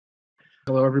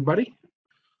Hello, everybody.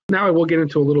 Now I will get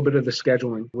into a little bit of the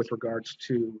scheduling with regards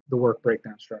to the work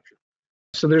breakdown structure.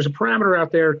 So there's a parameter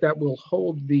out there that will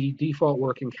hold the default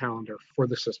working calendar for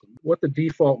the system. What the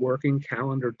default working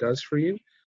calendar does for you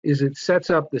is it sets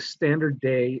up the standard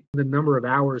day, the number of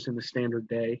hours in the standard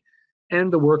day,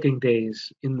 and the working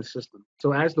days in the system.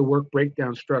 So as the work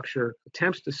breakdown structure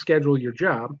attempts to schedule your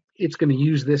job, it's going to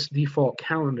use this default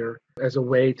calendar as a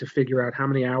way to figure out how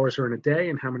many hours are in a day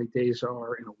and how many days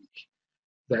are in a week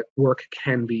that work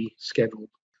can be scheduled.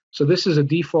 So this is a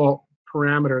default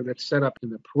parameter that's set up in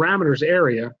the parameters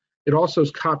area. It also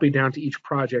is copied down to each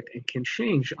project and can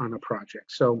change on a project.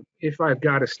 So if I've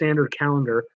got a standard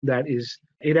calendar that is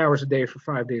 8 hours a day for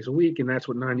 5 days a week, and that's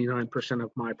what 99%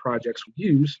 of my projects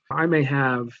use, I may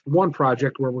have one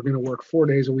project where we're going to work 4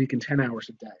 days a week and 10 hours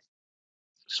a day.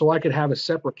 So I could have a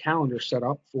separate calendar set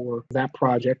up for that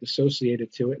project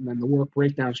associated to it, and then the work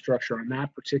breakdown structure on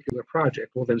that particular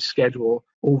project will then schedule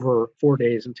over 4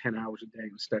 days and 10 hours a day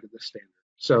instead of the standard.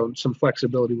 So some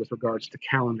flexibility with regards to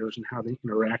calendars and how they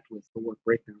interact with the work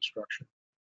breakdown structure.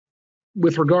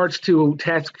 With regards to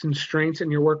task constraints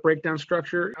in your work breakdown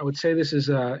structure, I would say this is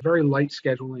a very light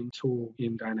scheduling tool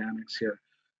in Dynamics here.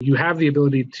 You have the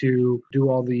ability to do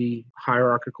all the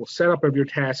hierarchical setup of your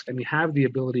task, and you have the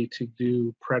ability to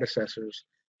do predecessors.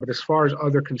 But as far as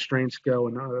other constraints go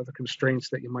and other constraints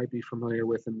that you might be familiar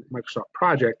with in Microsoft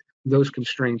Project, those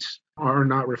constraints are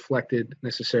not reflected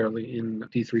necessarily in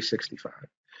D365.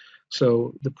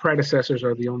 So the predecessors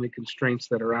are the only constraints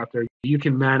that are out there. You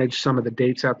can manage some of the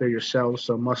dates out there yourselves,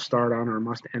 so must start on or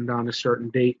must end on a certain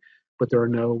date, but there are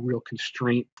no real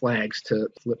constraint flags to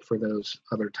flip for those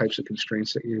other types of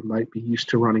constraints that you might be used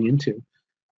to running into.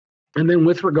 And then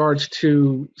with regards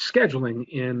to scheduling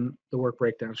in the work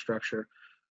breakdown structure,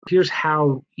 here's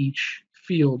how each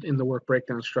field in the work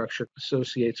breakdown structure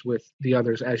associates with the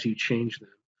others as you change them.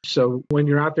 So when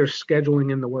you're out there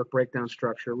scheduling in the work breakdown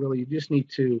structure, really you just need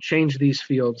to change these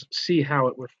fields, see how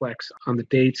it reflects on the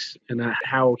dates and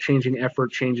how changing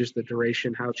effort changes the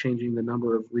duration, how changing the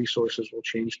number of resources will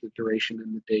change the duration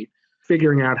and the date,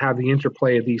 figuring out how the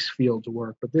interplay of these fields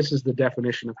work. But this is the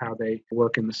definition of how they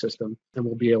work in the system, and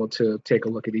we'll be able to take a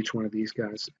look at each one of these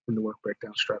guys in the work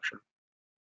breakdown structure.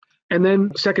 And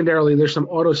then secondarily, there's some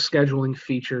auto scheduling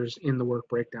features in the work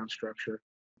breakdown structure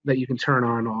that you can turn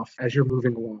on and off as you're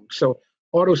moving along. So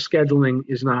auto scheduling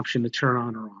is an option to turn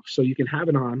on or off. So you can have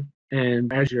it on,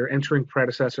 and as you're entering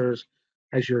predecessors,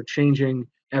 as you're changing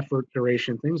effort,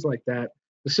 duration, things like that,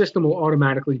 the system will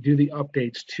automatically do the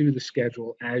updates to the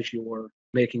schedule as you're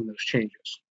making those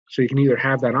changes. So you can either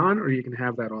have that on or you can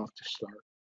have that off to start.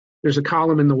 There's a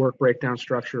column in the work breakdown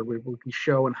structure where we can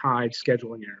show and hide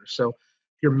scheduling errors. So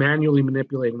if you're manually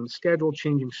manipulating the schedule,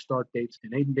 changing start dates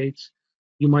and end dates,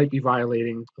 you might be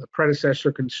violating a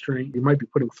predecessor constraint. You might be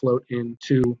putting float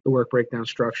into the work breakdown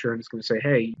structure, and it's going to say,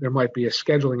 hey, there might be a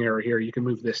scheduling error here. You can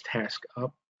move this task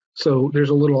up. So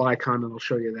there's a little icon that will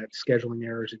show you that scheduling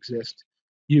errors exist.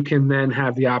 You can then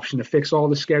have the option to fix all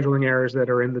the scheduling errors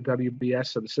that are in the WBS,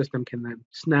 so the system can then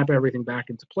snap everything back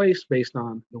into place based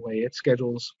on the way it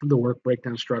schedules the work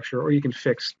breakdown structure, or you can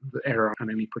fix the error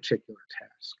on any particular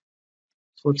task.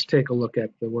 So let's take a look at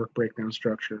the work breakdown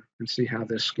structure and see how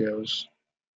this goes.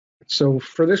 So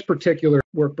for this particular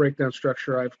work breakdown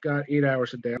structure, I've got 8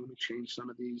 hours a day. Let me change some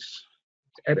of these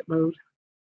to edit mode,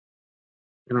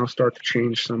 and I'll start to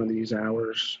change some of these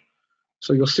hours.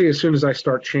 So you'll see as soon as I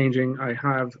start changing, I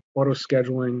have auto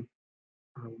scheduling.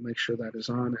 I'll make sure that is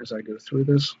on as I go through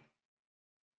this.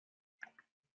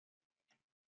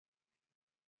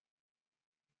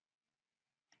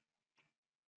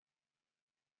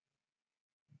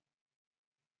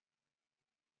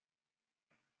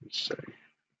 Let's see.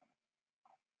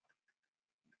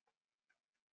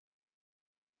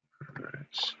 All right.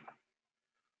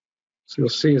 So you'll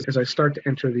see as I start to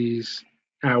enter these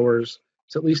hours,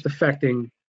 it's at least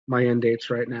affecting my end dates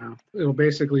right now. It'll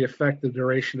basically affect the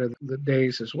duration of the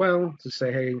days as well to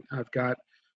say, hey, I've got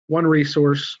one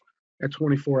resource at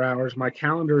 24 hours. My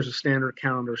calendar is a standard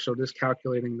calendar, so it is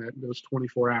calculating that those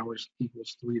 24 hours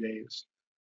equals 3 days.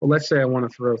 Well, let's say I want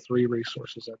to throw 3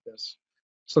 resources at this.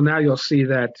 So now you'll see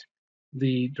that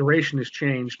the duration has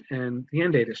changed and the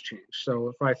end date has changed. So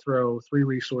if I throw 3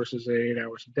 resources at 8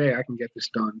 hours a day, I can get this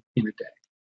done in a day.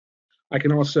 I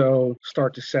can also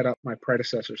start to set up my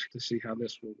predecessors to see how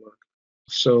this will work.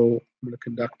 So I'm going to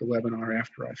conduct the webinar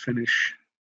after I finish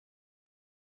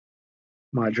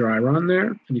my dry run there.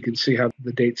 And you can see how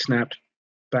the date snapped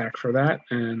back for that.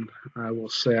 And I will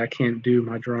say I can't do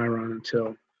my dry run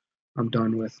until I'm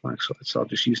done with, so I'll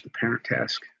just use the parent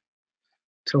task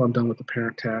until I'm done with the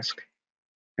parent task.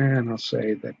 And I'll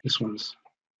say that this one's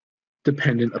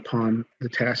dependent upon the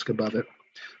task above it.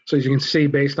 So as you can see,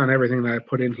 based on everything that I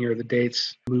put in here, the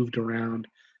dates moved around.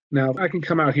 Now I can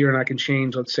come out here and I can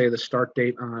change, let's say, the start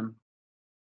date on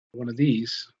one of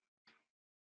these.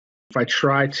 If I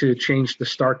try to change the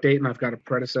start date and I've got a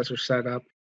predecessor set up,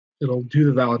 it'll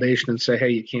do the validation and say, hey,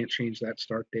 you can't change that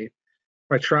start date.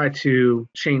 If I try to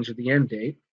change the end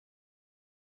date,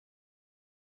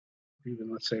 even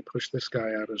let's say push this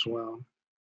guy out as well.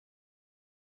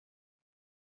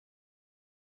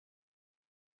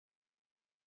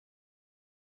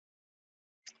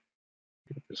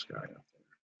 Get this guy up there.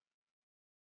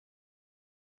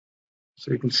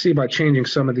 So you can see by changing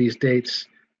some of these dates,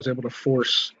 I was able to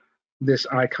force this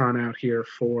icon out here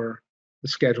for the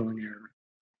scheduling error.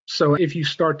 So if you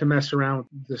start to mess around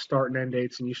with the start and end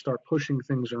dates and you start pushing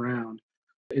things around,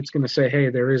 it's going to say, hey,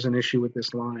 there is an issue with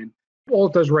this line. All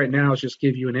it does right now is just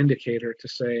give you an indicator to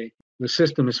say the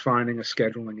system is finding a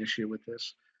scheduling issue with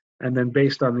this. And then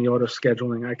based on the auto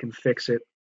scheduling, I can fix it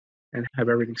and have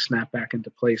everything snap back into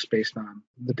place based on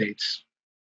the dates.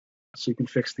 So you can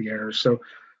fix the errors. So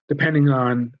depending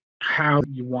on how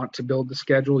you want to build the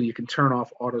schedule, you can turn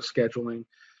off auto scheduling.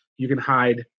 You can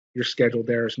hide your scheduled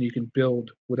errors, and you can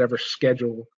build whatever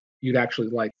schedule you'd actually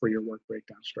like for your work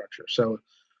breakdown structure. So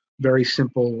very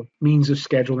simple means of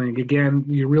scheduling. Again,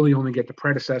 you really only get the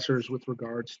predecessors with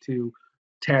regards to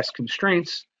task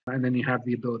constraints, and then you have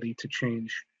the ability to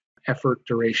change effort,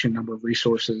 duration, number of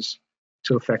resources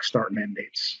to affect start and end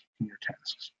dates in your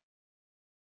tasks.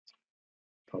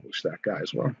 Publish that guy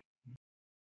as well.